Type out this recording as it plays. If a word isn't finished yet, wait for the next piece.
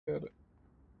Good.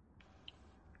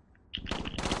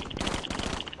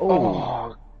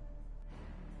 Oh.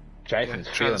 Jason's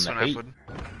feeling the heat.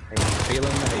 He's feeling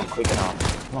the heat. Not quick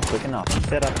enough. Not quick enough.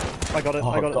 Set up. I got it.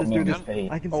 I got it. Let's do this.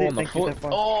 I can see it. My Thank you foot. so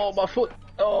far. Oh, my foot.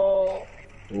 Oh.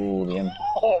 Ooh, the M.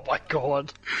 Oh my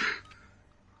god.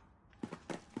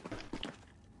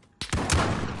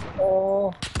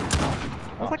 Oh.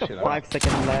 That's like a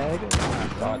 5-second lag.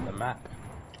 Inside the map.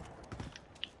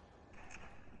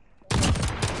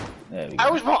 There we go. I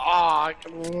was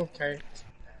okay.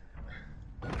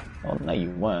 Oh, no, you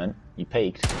weren't. You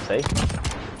peaked. See?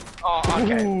 Oh,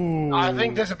 okay. Ooh. I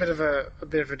think there's a bit of a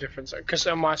difference because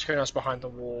on my screen I was behind the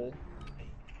wall.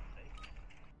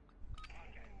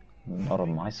 Not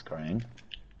on my screen.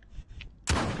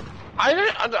 I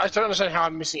don't understand how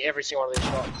I'm missing every single one of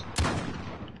these shots.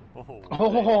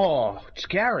 Oh,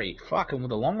 scary. Fucking with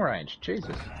the long range.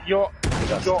 Jesus. You're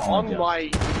on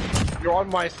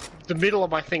the middle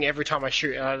of my thing every time I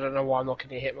shoot, and I don't know why I'm not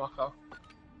getting a hit marker.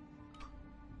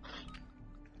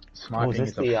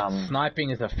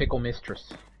 Sniping is a fickle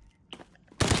mistress.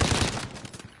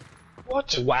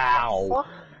 What? Wow.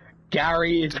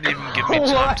 Gary is. Didn't even give me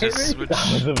time to switch.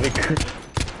 That was a bit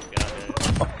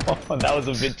that was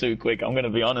a bit too quick, I'm gonna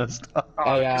be honest.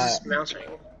 It's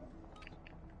mounting.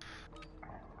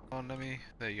 Oh, let me.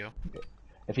 There you go.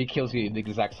 If he kills you the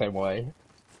exact same way.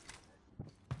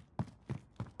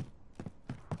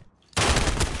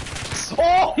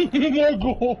 Oh my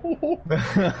god!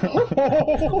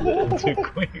 Too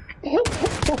quick.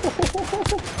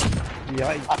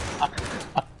 Yikes.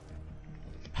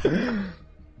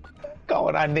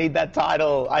 God, I need that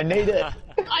title. I need it.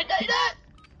 I need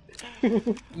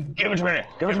it. Give it to me.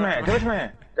 Give it to me. Give it to me.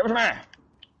 Give it to me.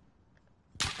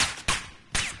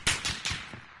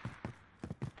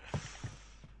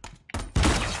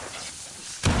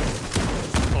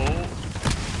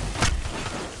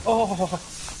 Oh.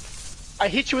 I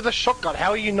hit you with a shotgun.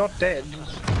 How are you not dead?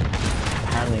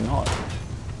 Apparently not.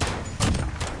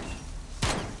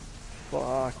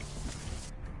 Fuck.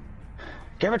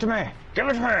 Give it to me. Give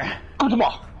it to me. Go to me.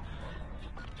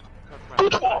 Go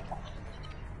to me.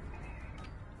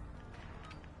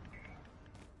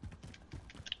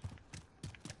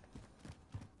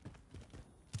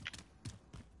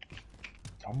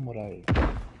 Samurai.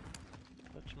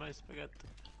 Touch my spaghetti.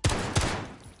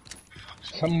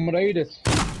 Samurai.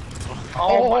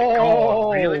 Oh my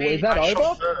god, really? Is that I over?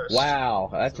 shot first. Wow,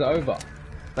 that's over.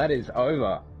 That is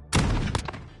over.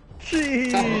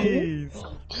 Jeez.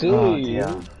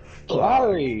 Jeez.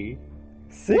 Sorry.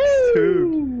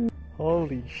 6-2.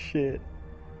 Holy shit.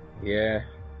 Yeah.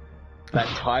 That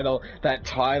title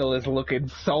is looking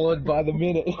solid by the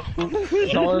minute.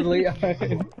 Solidly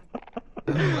owned.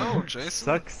 Oh, Jason.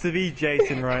 Sucks to be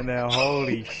Jason right now.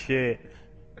 Holy shit.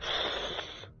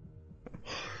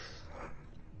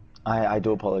 I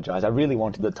do apologize. I really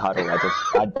wanted the title.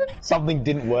 Something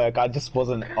didn't work. I just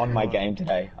wasn't on my game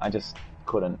today. I just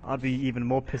couldn't. I'd be even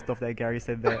more pissed off that Gary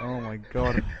said that. Oh my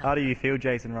god. How do you feel,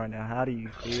 Jason, right now? How do you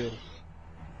feel?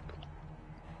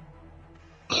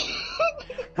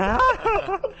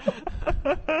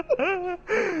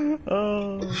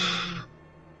 Oh.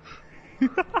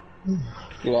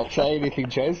 You want to say anything,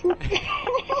 Jason?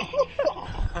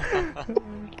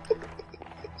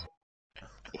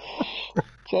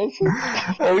 Jason?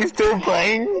 Are we still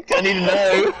playing? I need to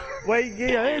know. Wait,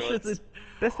 yeah, it's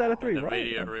best out of 3, The right?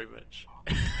 radio rematch.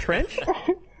 Trench?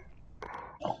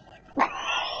 Oh my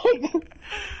god.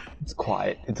 It's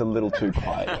quiet. It's a little too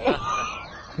quiet.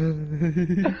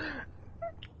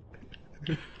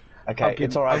 Okay,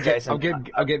 it's alright, Jason. I'll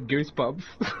get goosebumps.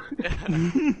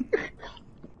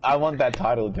 I want that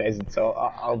title, Jason, so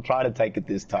I'll try to take it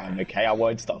this time, okay? I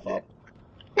won't stuff up.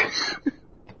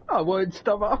 I won't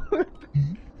stop up.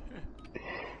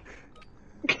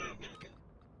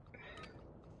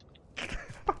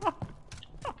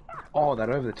 Oh, that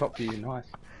over the top view, nice.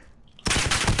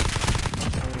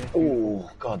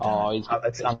 Oh, god damn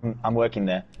it. I'm working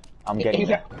there. I'm getting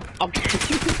there.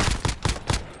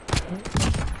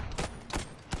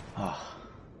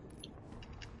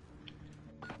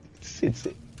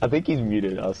 I think he's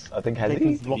muted us. I think has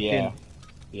he? Locked in.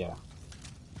 Yeah.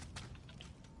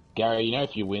 Gary, you know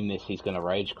if you win this, he's gonna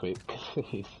rage quit.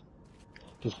 He's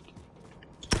just.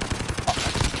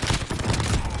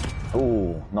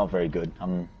 Ooh, not very good.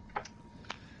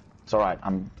 It's alright.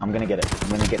 I'm gonna get it. I'm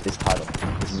gonna get this title.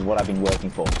 This is what I've been working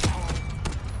for.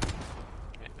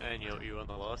 And you won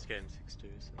the last game 6-2.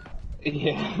 So.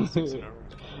 Yeah. 6 in a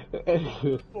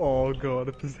row. Oh god,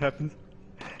 if this happens.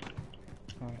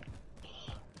 Alright.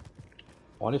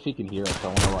 I wonder if he can hear us. I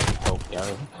want to like help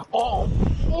Gary. Oh!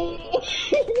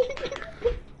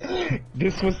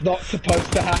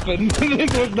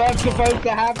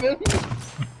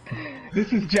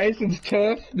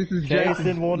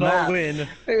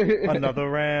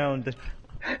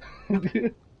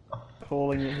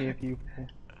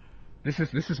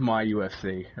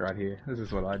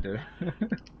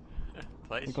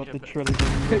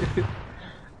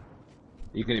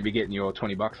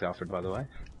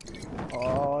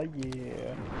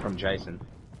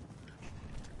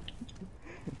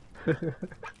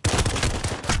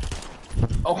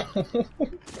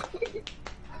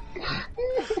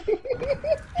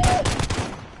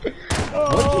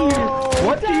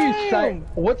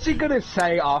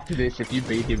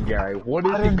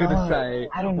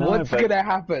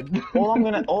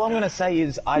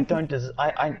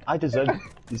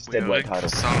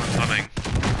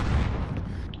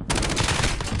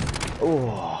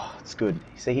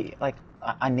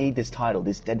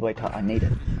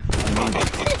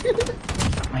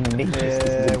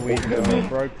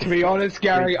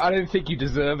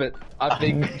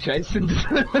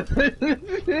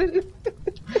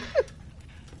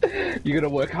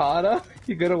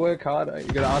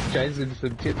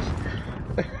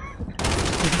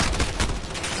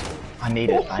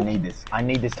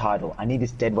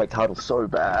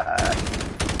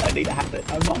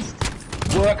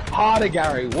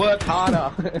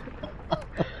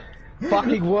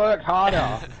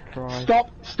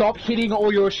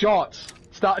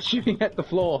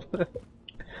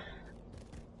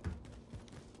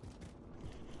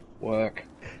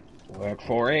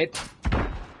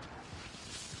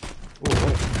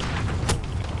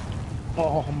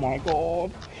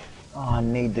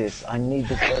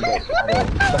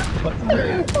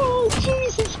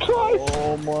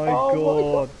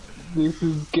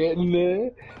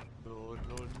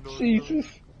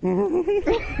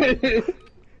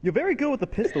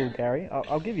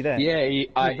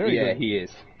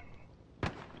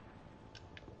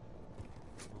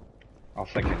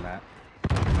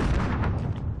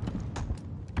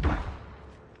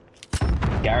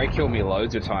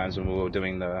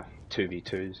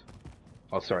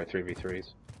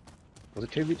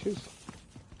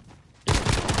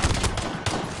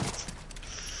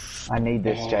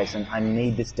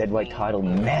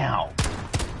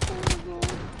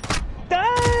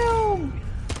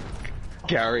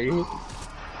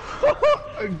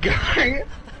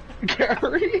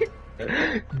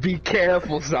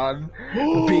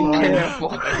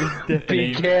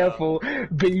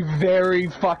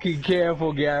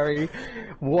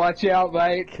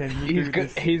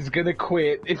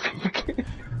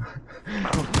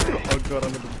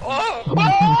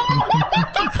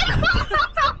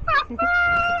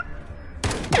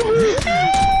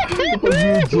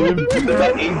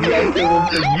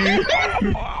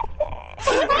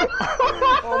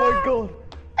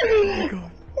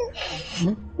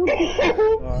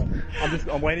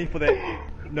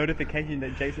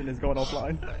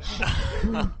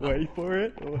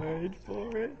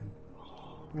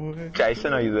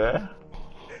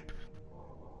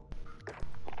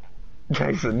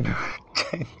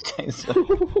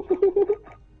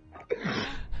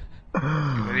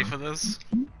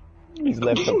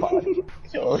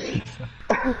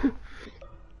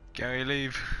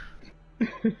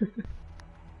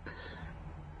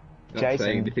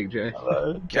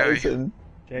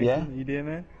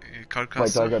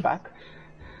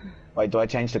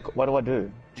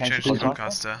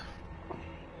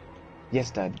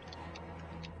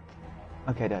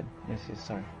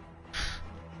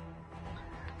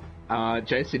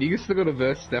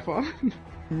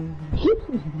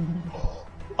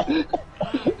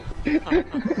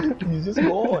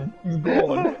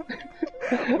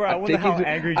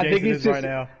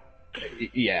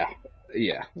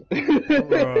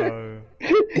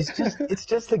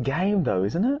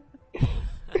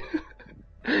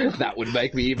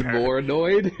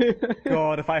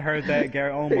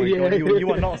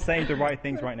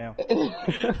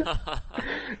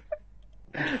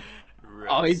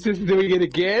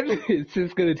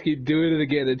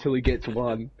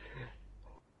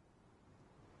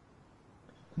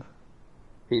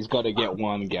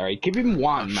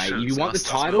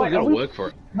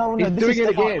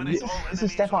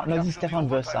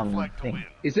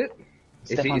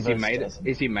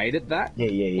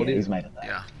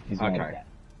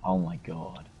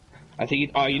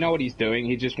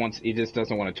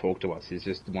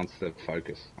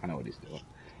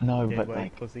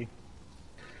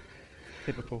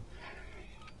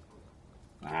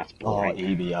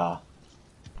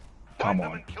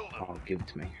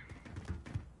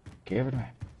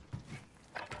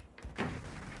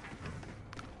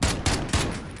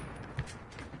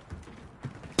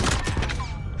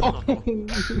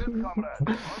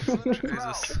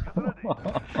 Jesus.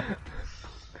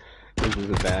 This is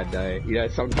a bad day. You know,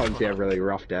 sometimes you have really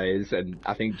rough days, and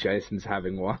I think Jason's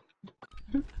having one.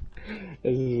 This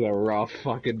is a rough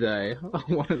fucking day. I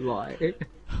won't lie.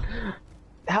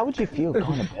 How would you feel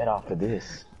going to bed after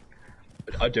this?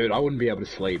 Oh, dude, I wouldn't be able to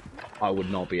sleep. I would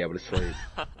not be able to sleep.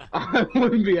 I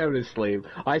wouldn't be able to sleep.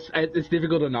 It's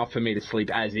difficult enough for me to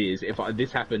sleep as is. If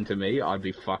this happened to me, I'd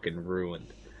be fucking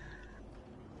ruined.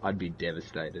 I'd be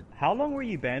devastated. How long were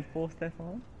you banned for,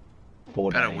 Stefan?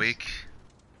 4 days. About a week.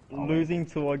 Losing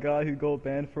to a guy who got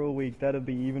banned for a week, that'd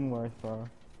be even worse, bro.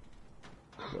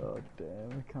 God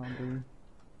damn, it can't be.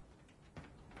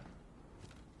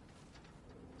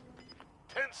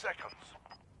 10 seconds.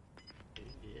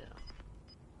 Yeah.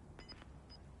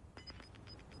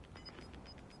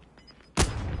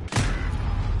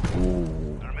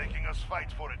 Ooh. They're making us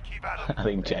fight for it. Keep at it. I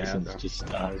think Jason's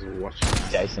just, I was watching.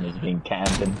 Jason is being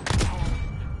camping.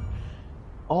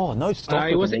 Oh, no, stop. No,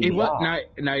 he with wasn't. the He was,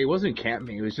 EDR. no, he wasn't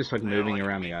camping. He was just like moving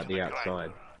around the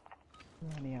outside.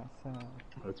 On the outside.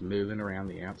 It's moving around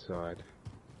the outside,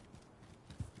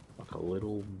 like a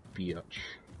little bitch.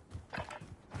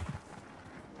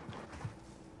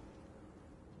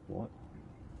 What?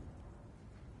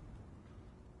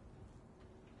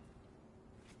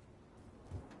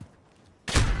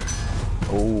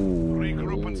 Oh.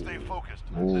 Regroup and stay focused.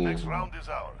 The next round is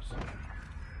ours.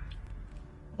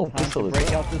 Oh, Time to pistol is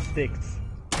break out the sticks.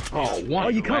 Oh, what? Oh,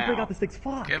 you can't wow. break out the sticks.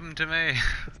 Fuck! Give him to me.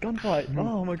 It's gunfight.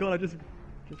 Oh my god, I just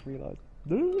realized.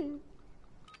 Your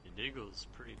Deagle's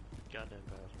pretty goddamn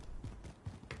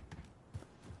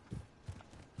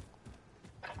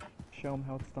bad. Show him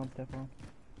how it's done, Stefan.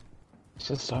 It's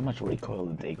just so much recoil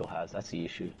the Deagle has. That's the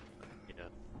issue. Yeah.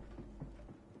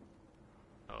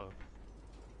 Uh-oh.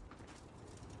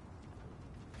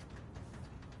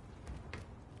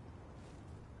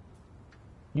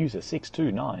 User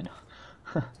 629.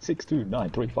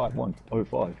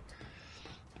 629-351-05.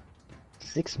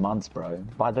 6 months, bro.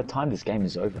 By the time this game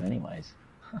is over anyways.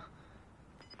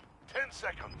 10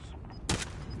 seconds.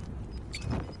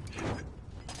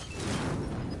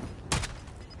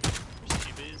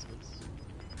 Risky business.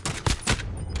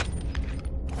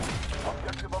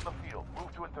 Objective on the field.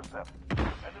 Move to intercept.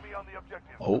 Enemy on the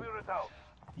objective. Oh. Clear it out.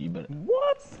 You better...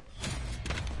 What?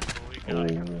 What we got?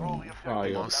 Control the Oh, objective.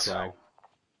 you got flag.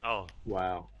 Oh,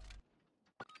 Wow.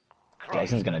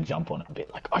 Jason's gonna jump on it a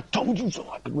bit like, I told you so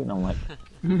I could win. I'm like,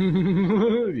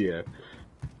 Yeah.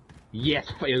 Yes,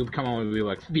 he'll come on and be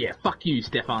like, yeah, fuck you,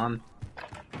 Stefan.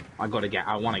 I want a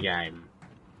game.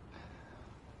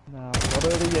 Nah, not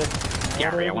over yet.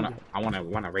 Gary, I want a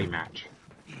rematch.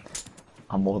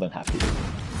 I'm more than happy.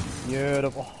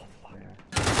 Beautiful. Oh, fuck.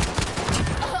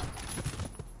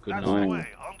 Good That's night. the way.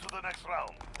 On to the next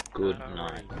round. Good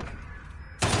night.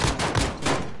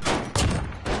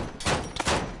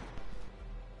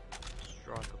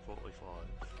 Striker 45.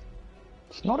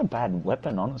 It's not a bad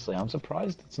weapon, honestly. I'm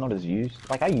surprised it's not as used.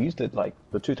 Like, I used it, like,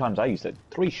 the 2 times I used it.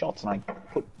 3 shots and I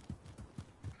put...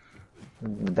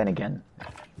 Then again,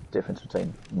 difference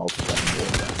between multi-weapon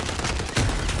warfare.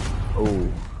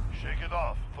 Oh. Shake it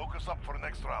off. Focus up for the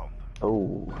next round.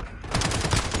 Oh.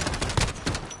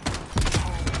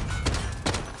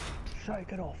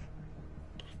 Shake it off.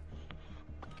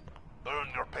 Earn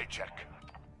your paycheck.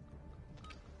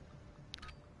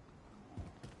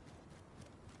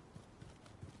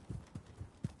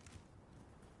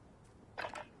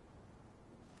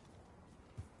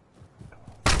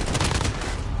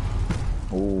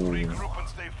 Oh. Regroup and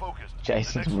stay focused. The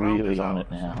Jason's next round really is on ours.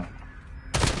 it now.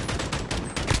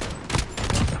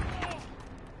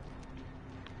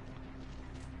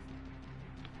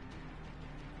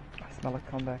 I smell a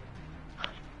comeback.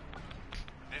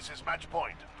 This is match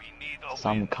point. We need a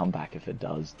Some win. comeback if it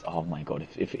does. Oh my god,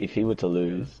 if he were to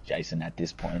lose, Jason at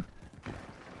this point.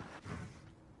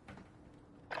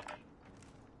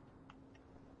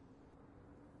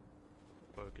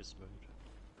 Focus mode.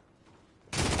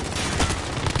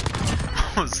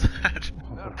 What was that?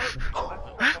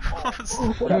 What was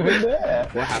that? What happened there?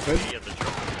 What happened? Yeah, the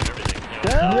drop and everything.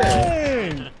 Yeah.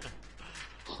 Dang!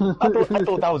 I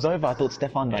thought that was over. I thought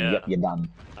Stefan done. Yeah. Yep, you're done.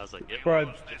 I was like, yep.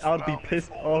 Bro, I would be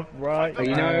pissed off right But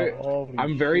you now. know, Holy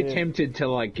I'm very shit. tempted to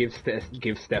like give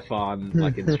Stefan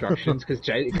like instructions because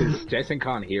Jason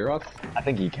can't hear us. I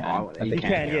think he can. Oh, I he He think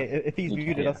can, can, yeah. yeah. If he's He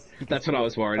muted can. us, he can That's what I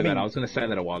was worried I mean- about. I was going to say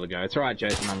that a while ago. It's alright,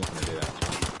 Jason. I'm not going to do that.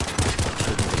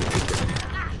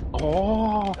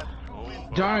 Oh,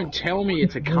 don't tell me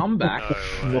it's a comeback.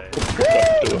 No way.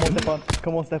 Come on, Stefan.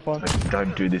 Come on, Stefan.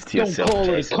 Don't do this to Don't yourself, call it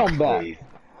a Jason. comeback. please.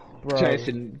 Bro.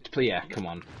 Jason, yeah, come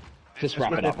on. Just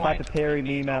wrap Get it that up, mate. Piper Perry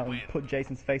meme out and put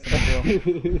Jason's face on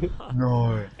the grill.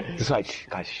 No. Just like, shh,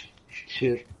 guys, shh.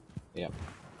 Shit. Yep.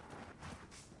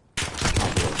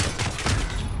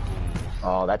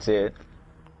 Oh, that's it.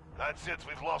 That's it,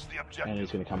 we've lost the And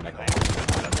he's objective. gonna come back on.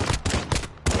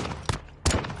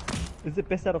 Is it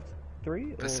best out of 3?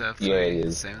 Best or... out of 3, Yeah, it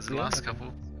is. same as the Yeah, last okay.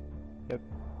 couple. Yep.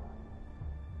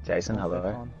 Jason, That's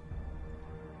hello.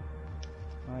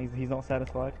 fine. He's not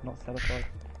satisfied. Not satisfied.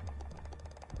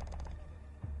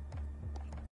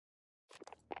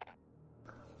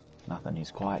 Nothing,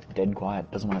 he's quiet, dead quiet,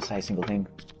 doesn't want to say a single thing.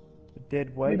 Dead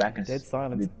I'll be weight. back in Dead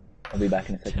silence. I'll be back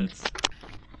in a second.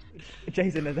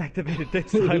 Jason has activated dead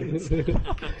silence.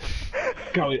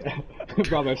 Go,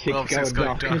 Bravo 6, Bravo 6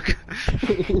 going going dark.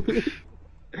 dark.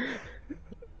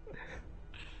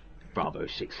 Bravo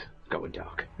 6, going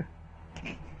dark.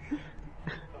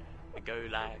 Go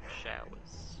like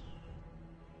showers.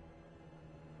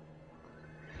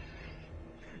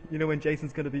 You know when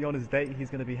Jason's gonna be on his date, he's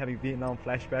gonna be having Vietnam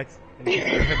flashbacks, and he's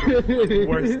gonna have the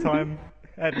worst time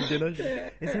having dinner.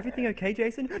 Is everything okay,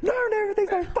 Jason? No,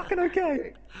 everything's not fucking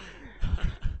okay.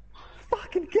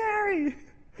 Fucking Gary.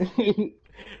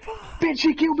 Bitch,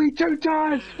 he killed me 2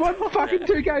 times! One fucking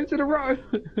 2 games in a row!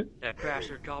 That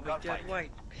bastard called me dead weight.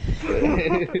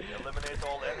 Eliminate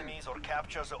all enemies or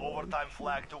capture the overtime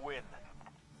flag to win.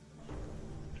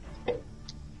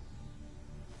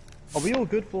 Are we all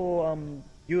good for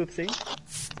UFC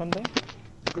Sunday?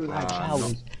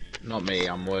 Not me,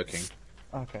 I'm working.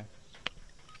 Okay.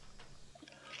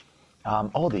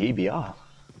 Oh, the EBR.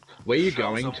 Were you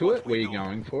going to it? Were you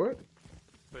going for it?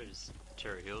 Where's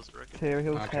Cherry Hills, I reckon? Terry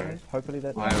Hill's Okay. Academy. Hopefully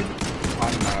that. I don't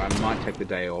know, I might take the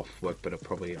day off work, but it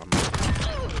probably,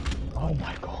 Oh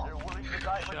my god. They're willing to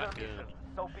die for their Shotgun. mission.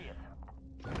 So be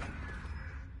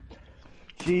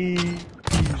it. Jeez.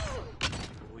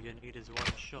 All you need is one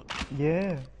shot.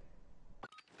 Yeah.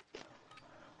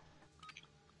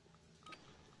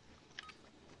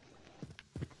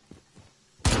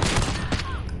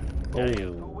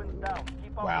 Two wins down.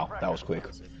 Keep up Wow, the that was quick.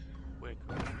 Quick.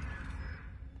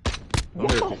 I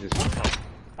wonder if this is...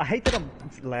 I hate that I'm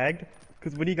lagged,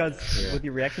 because when you guys, with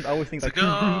your reactions, I always think like, It's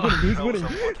like, who's winning?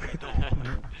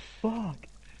 Fuck.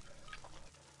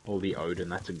 All the Odin,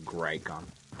 that's a great gun.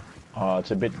 Oh,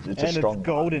 it's a bit, it's a And strong. it's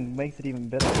golden, makes it even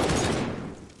better.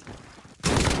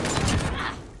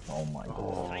 Oh my god.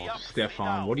 Oh,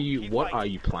 Stefan, what are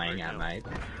you playing at, mate?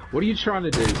 What are you trying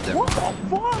to do, Stefan? What the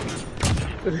fuck?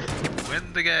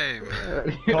 Win the game!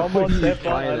 Come What on, are you Stefan,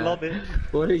 I playing at? love it.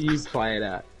 What are you playing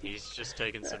at? He's just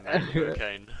taking some man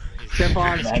cocaine. He's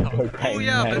Stefan, Man cocaine, Oh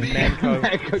yeah, man. baby! Manco.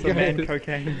 Man Some man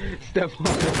cocaine. cocaine. Stefan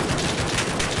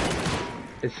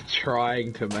is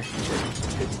trying to make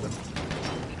it.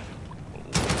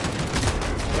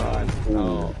 God.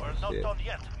 Oh, We're not shit. done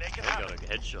yet. Make it got happen. a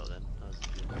headshot then. That was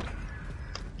good.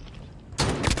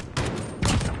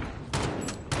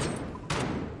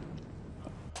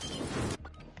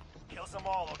 Kill them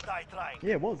all or die trying.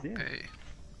 Yeah, it was, yeah. Hey,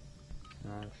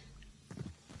 Nice.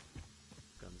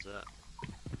 Guns up.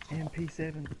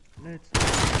 MP7, let's...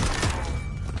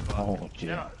 Oh, gee.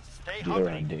 Yeah, stay Dear,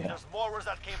 hungry. dear. There's more where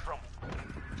that came from.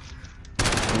 Do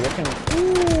you reckon?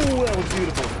 Ooh, that was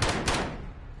beautiful.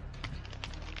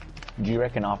 Do you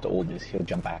reckon after all this he'll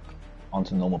jump back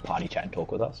onto normal party chat and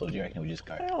talk with us, or do you reckon he'll just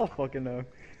go? I don't fucking know.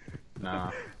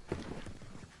 Nah.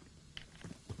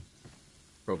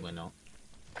 Probably not.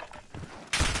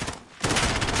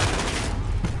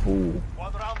 Ooh,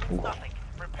 One round Ooh. with nothing.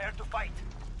 Prepare to fight.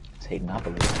 it's heating up a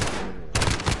little.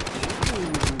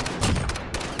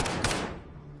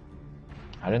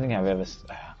 I don't think I've ever.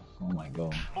 Oh my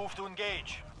god. Move to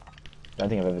engage. I don't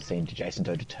think I've ever seen Jason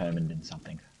so determined in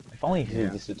something. If only he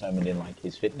was this determined in like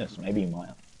his fitness, maybe he might.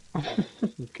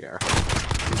 Gareth.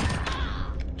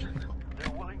 They're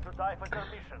willing to die for their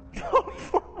mission.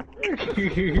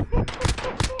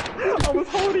 I was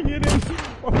holding it in.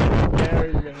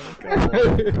 Gary,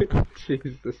 man.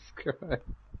 Jesus Christ.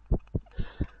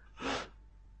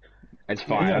 It's I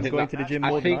fine. I was think going that- to the gym I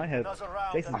more think- than I have. Another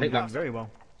round. Jason's I been think doing that's- very well.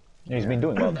 He's been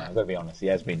doing well though, I've got to be honest. He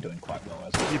has been doing quite well.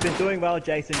 As well. You've been doing well,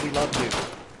 Jason. We love you.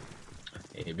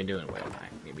 Yeah, you've been doing well, mate.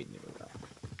 You've been doing well.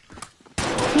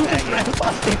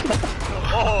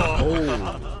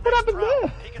 What happened there?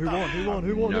 Who won? Who won?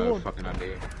 Who won? Who No won? fucking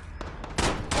idea.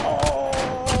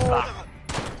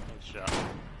 Headshot.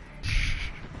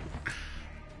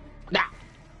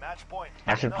 Match point.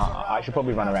 I should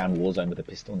probably run around Warzone with a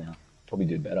pistol now. Probably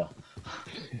do better.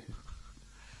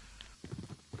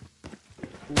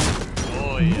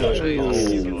 Oh yeah.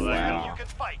 Jesus. You Wow. can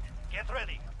fight. Get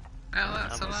ready. now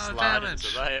that's a I'm lot of sliding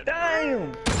damage! to that.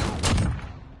 Damn!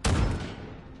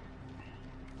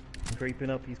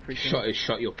 creeping up. He's creeping up.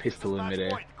 Shot your pistol in Match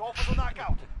midair. point. Go for the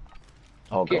knockout.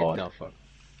 Oh Get god. the fuck.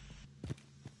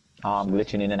 Oh, I'm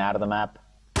glitching in and out of the map.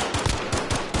 Oh,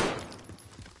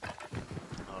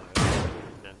 yeah.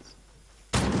 Dense.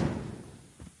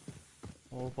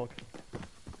 Oh fuck.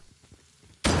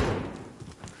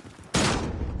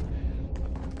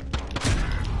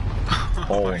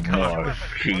 Oh no,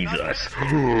 Jesus. All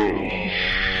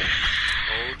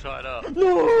tied up.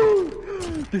 No!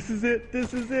 This is it.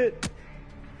 This is it.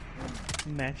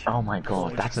 Match. Oh my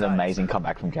god, that's an amazing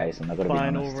comeback from Jason. I've got to be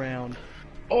Final honest. round.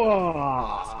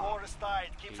 Oh. Score is tied.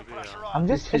 Keep the pressure on. I'm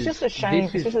just, it's just a shame.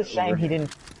 this It's just a is shame he rare.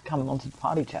 didn't come onto the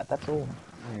party chat. That's all.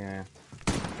 Yeah.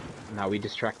 No, we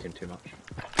distract him too much.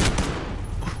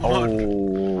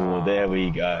 Oh, there we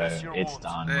go. Rest your It's wounds.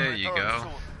 done. There you Return go.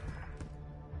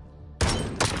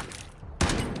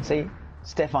 soon. See,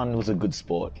 Stefan was a good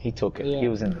sport. He took it. Yeah. He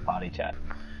was in the party chat.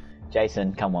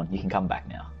 Jason, come on. You can come back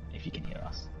now if you can hear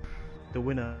us. The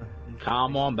winner. is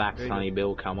Come on Jason. back, Very Sonny good.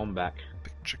 Bill. Come on back.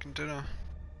 Big chicken dinner.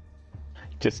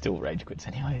 Just still rage quits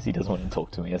anyways. He doesn't want to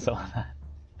talk to me or something like that.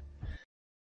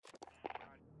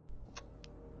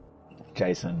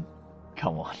 Jason,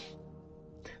 come on.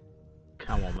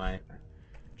 Come on, mate.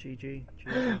 GG.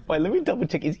 GG. Wait, let me double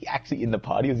check. Is he actually in the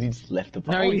party or has he just left the No,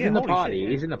 party? he's yeah, in the holy party. shit, yeah.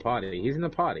 He's in the party. He's in the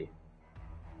party.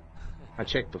 I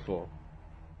checked before.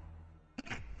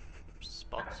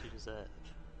 Spots you deserve.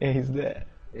 Yeah, he's there.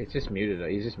 It's just muted.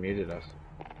 He's just muted us.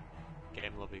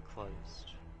 Game lobby closed.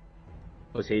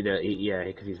 Was he the? Yeah,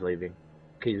 because he's leaving.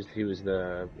 He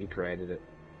created it.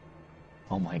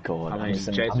 Oh my god. I I'm mean,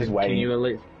 just Jason, can waiting. you at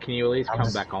least I'm come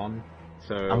just- back on?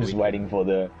 So I'm just we waiting for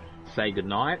the. can say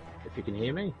goodnight if you can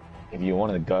hear me. If you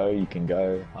want to go, you can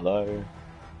go. Hello.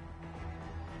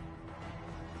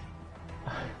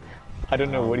 I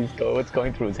don't know what's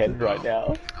going through his head right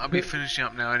now. I'll be finishing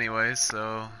up now anyway,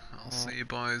 so I'll see you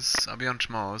boys. I'll be on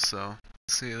tomorrow, so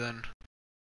see you then.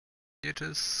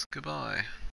 Goodbye.